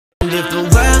And if the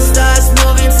world starts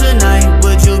moving tonight,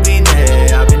 would you be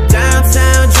there? I've been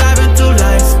downtown driving through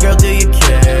lights, girl, do you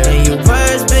care? And your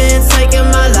words been taking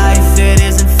my life, it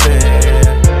isn't fair.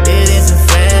 It isn't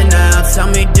fair now,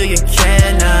 tell me, do you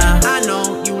care now? I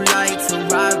know you like to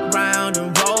ride round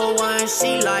and roll one.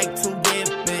 She like to whip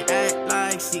and act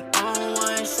like she on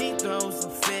one. She throws a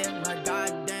fit like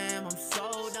goddamn, I'm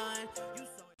so done.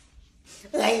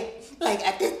 Like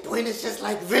at this point it's just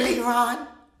like, really, Ron?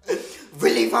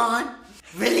 Really, Ron?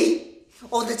 Really?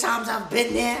 All the times I've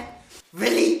been there?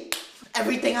 Really?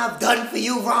 Everything I've done for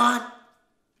you, Ron?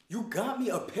 You got me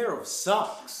a pair of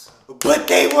socks. But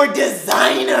they were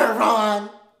designer, Ron.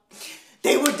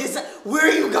 They were Where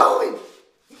are you going?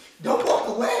 Don't walk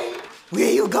away. Where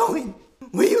are you going?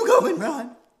 Where are you going,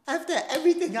 Ron? After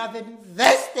everything I've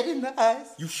invested in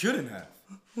us. You shouldn't have.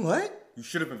 What? You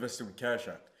should have invested with Cash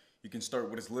App. You can start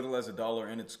with as little as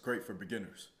 $1 and it's great for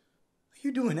beginners. Are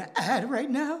you doing an ad right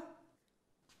now?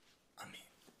 I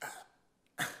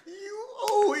mean, you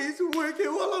always working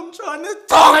while I'm trying to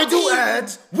talk. I do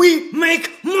ads. We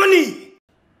make money.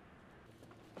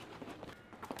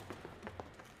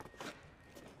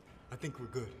 I think we're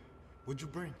good. What'd you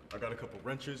bring? I got a couple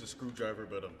wrenches, a screwdriver,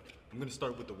 but I'm gonna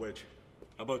start with the wedge.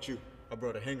 How about you? I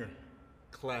brought a hanger.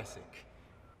 Classic.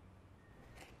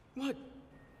 What?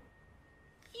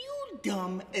 You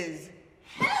dumb as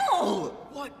hell!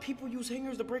 What? People use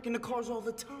hangers to break into cars all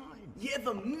the time. Yeah,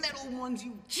 the metal ones,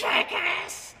 you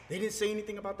jackass! They didn't say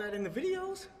anything about that in the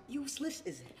videos? Useless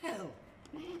as hell.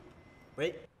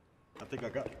 Wait, I think I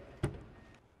got it.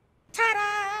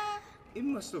 Ta-da! It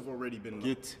must have already been.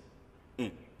 Get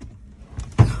in.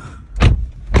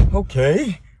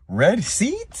 Okay, red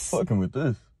seats? Fucking with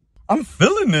this. I'm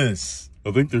feeling this.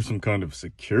 I think there's some kind of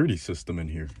security system in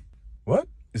here. What?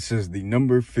 It says the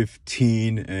number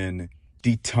 15 and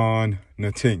Deton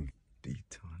Nutting.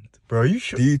 Bro, are you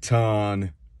sure?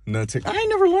 Deton Nutting. I ain't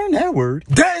never learned that word.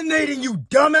 Detonating, you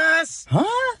dumbass! Huh?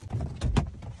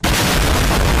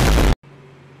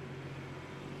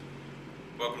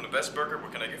 Welcome to Best Burger.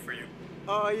 What can I get for you?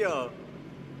 Yeah,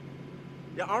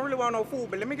 I don't really want no food,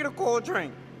 but let me get a cold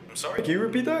drink. I'm sorry, can you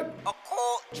repeat that? A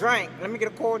cold drink. Let me get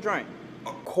a cold drink.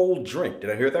 A cold drink. Did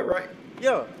I hear that right?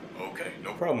 Yeah. Okay,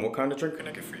 no problem. What kind of drink can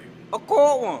I get for you? A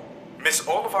cold one. Miss,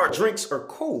 all of our drinks are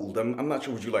cold. I'm not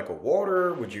sure. Would you like a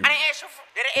water? Would you? Did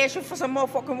I ask you for some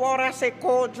motherfucking water? I said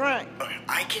cold drink.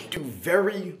 I can do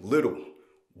very little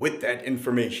with that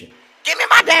information. Give me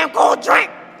my damn cold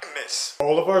drink. Miss,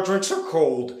 all of our drinks are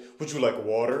cold. Would you like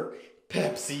water?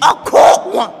 Pepsi? A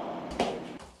cold one.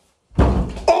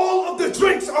 All of the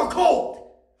drinks are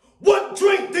cold. What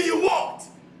drink do you want?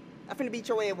 I'm finna beat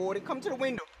your ass, Woody. Come to the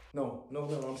window. No,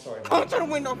 I'm sorry. Man. Come to the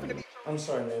window. I'm finna beat I'm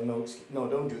sorry, man. No,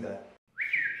 don't do that.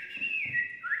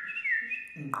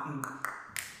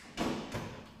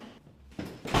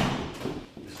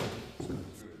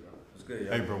 It's good,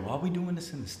 Hey, bro, why are we doing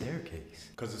this in the staircase?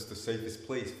 Because it's the safest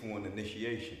place for an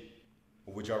initiation.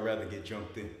 Or would y'all rather get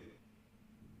jumped in?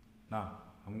 Nah,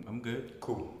 I'm good.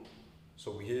 Cool.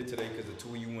 So we're here today because the two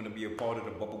of you want to be a part of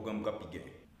the Bubblegum Guppy game.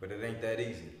 But it ain't that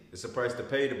easy. It's a price to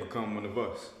pay to become one of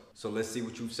us. So let's see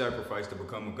what you've sacrificed to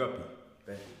become a guppy.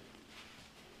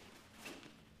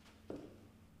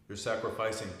 You're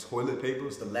sacrificing toilet paper?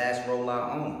 It's the last roll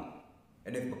I own.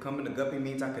 And if becoming a guppy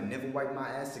means I can never wipe my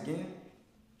ass again,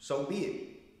 so be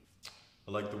it.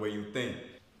 I like the way you think.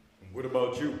 And what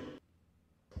about you?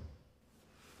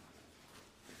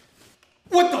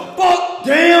 What the fuck?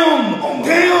 Damn! Oh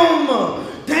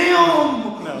damn!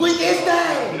 Damn! No. What is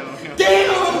that? No.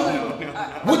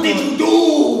 Damn! What did you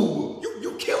do?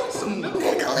 You killed some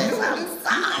Nicholas. I'm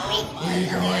sorry.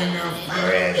 You're going to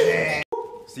prison.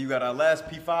 So you got our last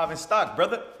P5 in stock,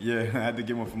 brother? Yeah, I had to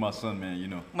get one for my son, man, you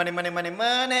know. Money, money, money,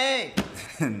 money.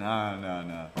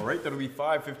 Nah. All right, that'll be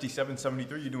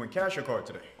 $557.73. You doing cash or card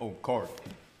today? Oh, card.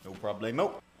 No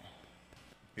problemo.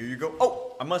 Here you go.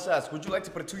 Oh, I must ask, would you like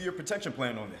to put a 2-year protection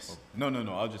plan on this? Oh,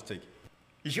 no, I'll just take it.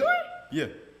 You sure? Yeah,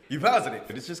 you positive?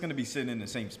 But it's just gonna be sitting in the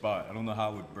same spot. I don't know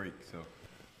how it would break, so.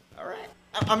 All right.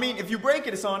 I mean, if you break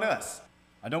it, it's on us.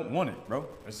 I don't want it, bro.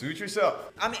 Suit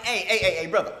yourself. I mean, hey,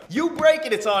 brother. You break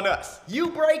it, it's on us. You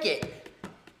break it,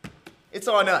 it's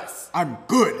on us. I'm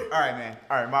good. All right, man.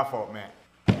 All right, my fault, man.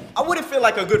 I wouldn't feel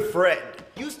like a good friend.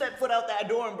 You step foot out that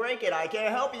door and break it, I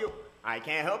can't help you. I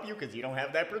can't help you because you don't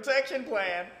have that protection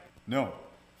plan. No.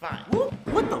 Fine. What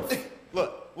the?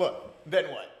 Look, then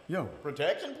what? Yo.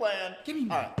 Protection plan. Give me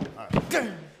All right.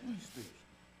 Damn.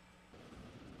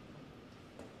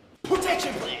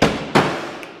 Protection plan.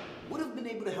 Would have been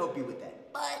able to help you with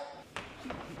that, but.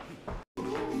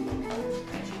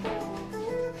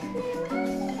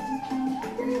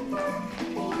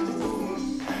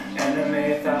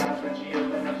 made thoughts when she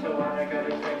opened up, so I got a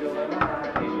twinkle in my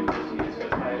eye. Asian pussy is so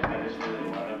tight, I just really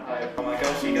wanna pipe. Oh my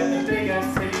god, she got the big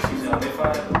ass titties, she's only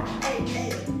 5.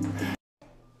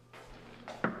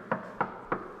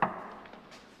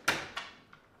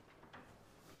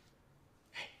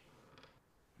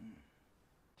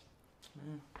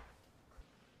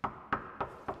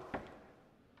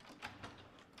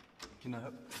 Can I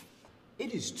help?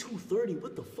 It is 2:30.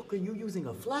 What the fuck are you using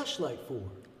a flashlight for?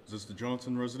 Is this the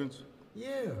Johnson residence?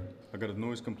 Yeah. I got a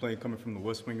noise complaint coming from the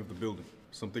west wing of the building.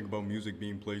 Something about music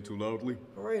being played too loudly.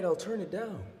 All right, I'll turn it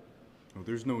down. Oh,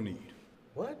 there's no need.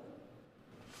 What?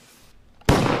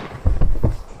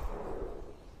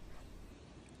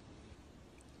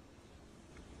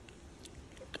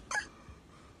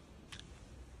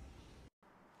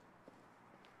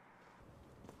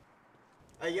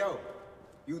 Hey, yo.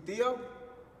 You Theo?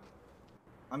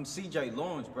 I'm CJ,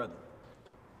 Lauren's brother.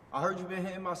 I heard you been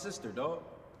hitting my sister, dog.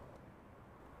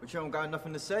 But you don't got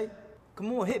nothing to say?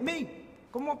 Come on, hit me.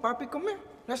 Come on, papi, come here.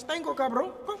 Let's tango,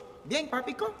 cabrón. Come. Bien,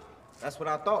 papi, come. That's what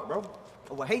I thought, bro.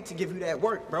 I would hate to give you that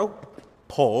work, bro.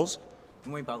 Pause.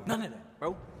 You ain't about none of that,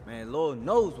 bro. Man, Lord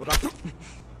knows what I...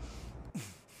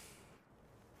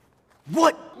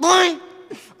 What, boy?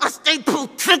 I stay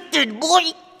protected,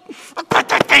 boy. I got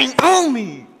that thing on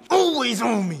me. Always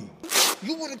on me.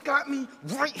 You would have got me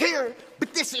right here,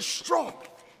 but this is strong.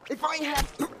 If I had...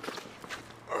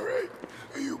 All right,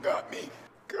 you got me.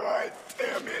 God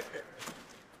damn it.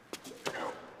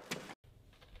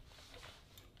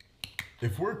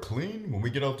 If we're clean when we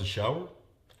get out the shower,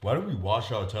 why do we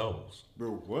wash our towels?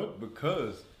 Bro, what?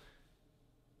 Because...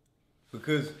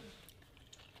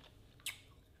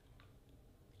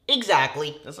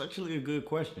 Exactly. That's actually a good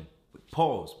question.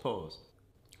 Pause.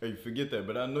 Hey, forget that,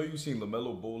 but I know you've seen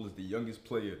LaMelo Ball as the youngest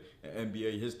player in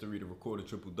NBA history to record a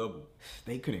triple-double.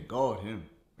 They couldn't guard him.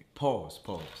 Pause.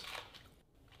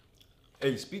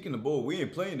 Hey, speaking of Ball, we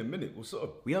ain't playing in a minute. What's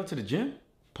up? We out to the gym?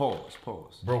 Pause.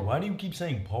 Bro, why do you keep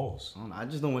saying pause? I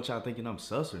just don't want y'all thinking I'm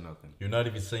sus or nothing. You're not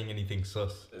even saying anything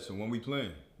sus. So when we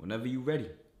playing? Whenever you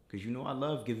ready. Cause you know I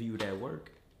love giving you that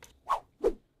work.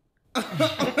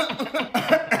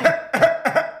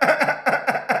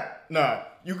 Nah,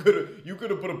 you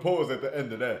could've put a pause at the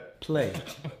end of that. Play.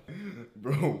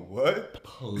 Bro, what?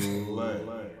 Play.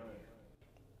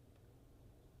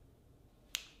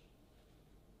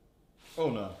 Oh,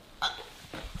 nah.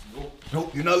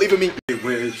 Nope, you're not leaving me. They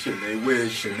wishing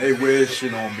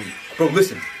on me. Bro,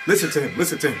 listen to him.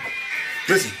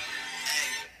 Listen.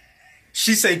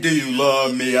 She say, do you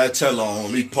love me? I tell her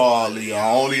only partly.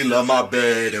 I only love my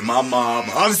bed and my mom.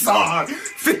 I'm sorry.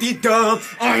 50 dub.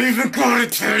 I ain't even gonna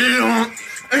tell you.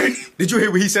 Hey, did you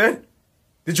hear what he said?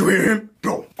 Did you hear him?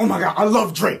 Bro, oh my god, I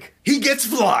love Drake. He gets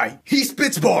fly, he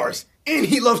spits bars, and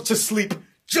he loves to sleep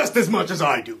just as much as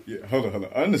I do. Yeah, hold on.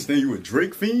 I understand you a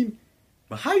Drake fiend,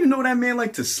 but how you know that man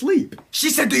like to sleep? She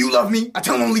said, do you love me? I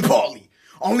tell her only partly.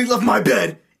 I only love my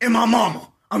bed and my mama.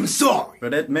 I'm sorry.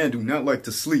 But that man do not like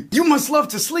to sleep. You must love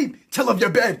to sleep to love your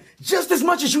bed just as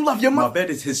much as you love your mother. My bed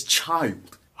is his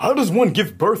child. How does one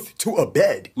give birth to a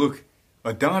bed? Look,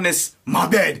 Adonis, My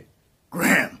bed,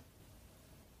 Graham.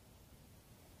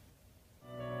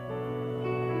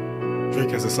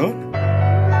 Drake has a son?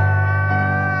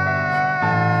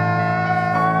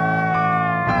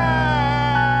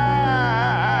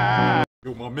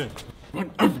 Yo, my man,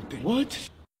 run everything. What?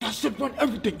 I said run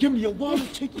everything. Give me a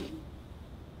wallet ticket.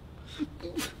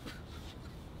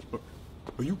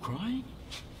 Are you crying?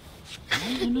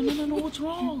 No, what's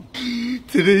wrong?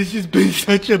 Today's just been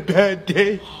such a bad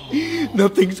day.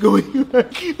 Nothing's going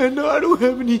right. I know I don't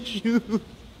have any shoes.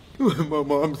 My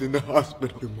mom's in the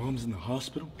hospital. Your mom's in the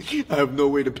hospital? I have no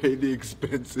way to pay the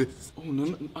expenses. Oh,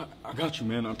 no, I got you,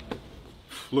 man.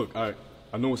 Look, I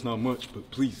know it's not much,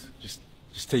 but please, just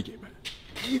take it, man.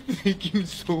 Thank you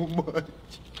so much.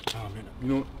 Ah, man, you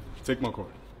know what? Take my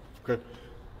card, okay?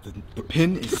 The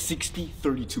pin is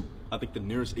 6032. I think the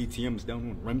nearest ATM is down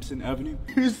on Remsen Avenue.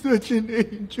 You're such an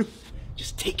angel.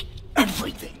 Just take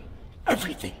everything.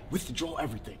 Everything. Withdraw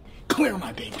everything. Clear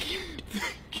my bank.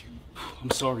 Thank you.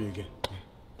 I'm sorry again.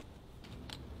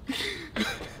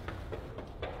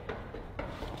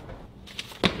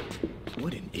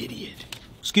 What an idiot.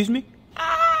 Excuse me?